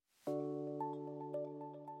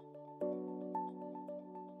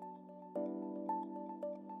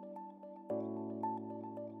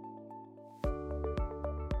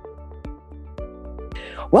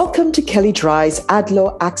Welcome to Kelly Dry's Ad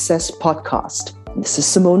Law Access podcast. This is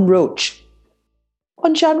Simone Roach.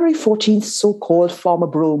 On January 14th, so-called former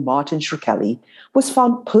bro Martin Shkreli was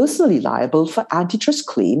found personally liable for antitrust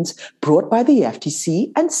claims brought by the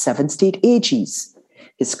FTC and 7 state AGs.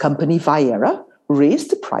 His company Viera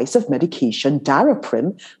raised the price of medication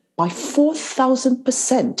Daraprim by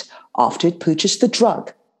 4,000% after it purchased the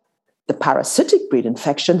drug. The parasitic brain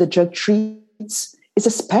infection the drug treats is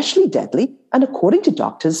especially deadly and, according to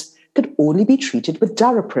doctors, could only be treated with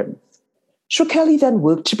Daraprim. Shkreli then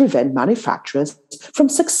worked to prevent manufacturers from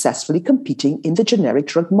successfully competing in the generic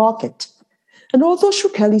drug market. And although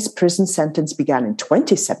Shkreli's prison sentence began in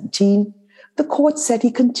 2017, the court said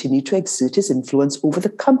he continued to exert his influence over the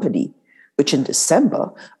company, which in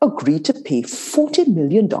December agreed to pay $40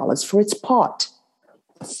 million for its part.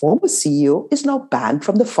 The former CEO is now banned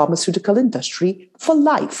from the pharmaceutical industry for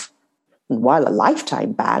life. And while a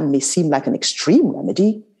lifetime ban may seem like an extreme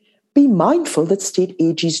remedy, be mindful that state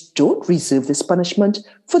AGs don't reserve this punishment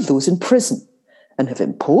for those in prison and have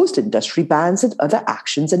imposed industry bans and other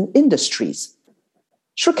actions in industries.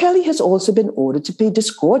 Shkreli has also been ordered to pay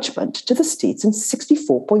disgorgement to the states in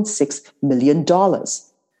 $64.6 million.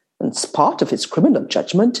 And as part of his criminal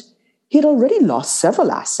judgment, he had already lost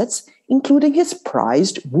several assets, including his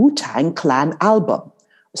prized Wu-Tang Clan album,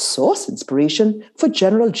 a source inspiration for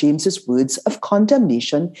General James's words of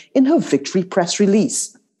condemnation in her victory press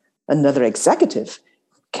release. Another executive,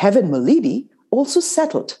 Kevin Malidi, also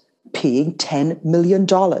settled, paying $10 million.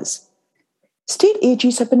 State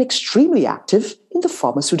AGs have been extremely active in the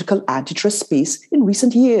pharmaceutical antitrust space in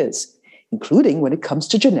recent years, including when it comes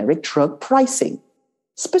to generic drug pricing.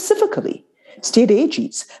 Specifically, state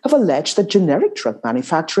AGs have alleged that generic drug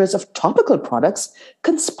manufacturers of topical products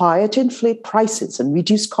conspire to inflate prices and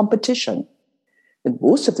reduce competition. And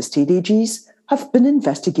most of the state AGs have been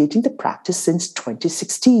investigating the practice since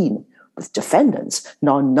 2016, with defendants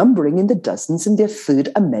now numbering in the dozens in their third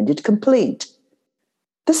amended complaint.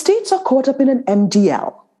 The states are caught up in an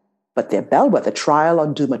MDL, but their bellwether trial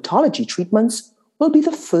on dermatology treatments will be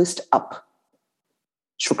the first up.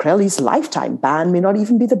 Shkreli's lifetime ban may not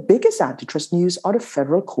even be the biggest antitrust news out of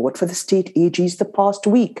federal court for the state AGs the past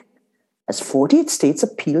week, as 48 states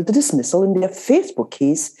appealed the dismissal in their Facebook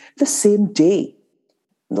case the same day.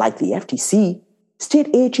 Like the FTC, state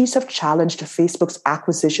AGs have challenged Facebook's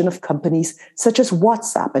acquisition of companies such as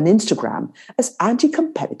WhatsApp and Instagram as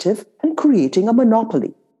anti-competitive and creating a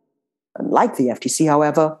monopoly. Unlike the FTC,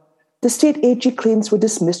 however, the state AG claims were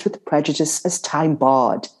dismissed with prejudice as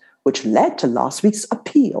time-barred, which led to last week's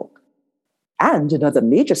appeal. And in other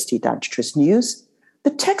major state antitrust news,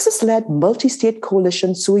 the Texas-led multi-state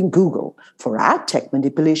coalition suing Google for ad tech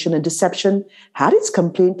manipulation and deception had its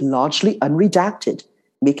complaint largely unredacted,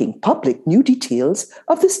 making public new details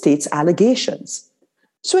of the state's allegations.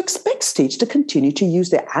 So expect states to continue to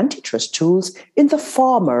use their antitrust tools in the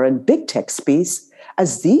pharma and big tech space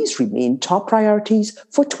as these remain top priorities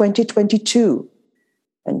for 2022.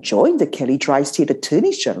 And join the Kelly Dry State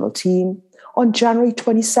Attorneys General team on January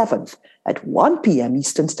 27th at 1 p.m.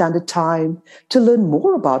 Eastern Standard Time to learn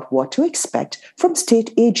more about what to expect from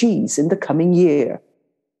state AGs in the coming year.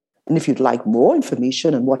 And if you'd like more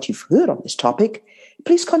information on what you've heard on this topic,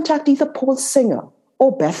 please contact either Paul Singer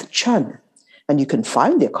or Beth Chun, and you can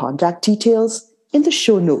find their contact details in the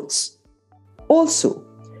show notes. Also,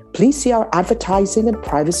 please see our Advertising and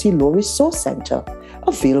Privacy Law Resource Center,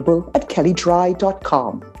 available at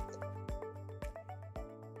kellydry.com.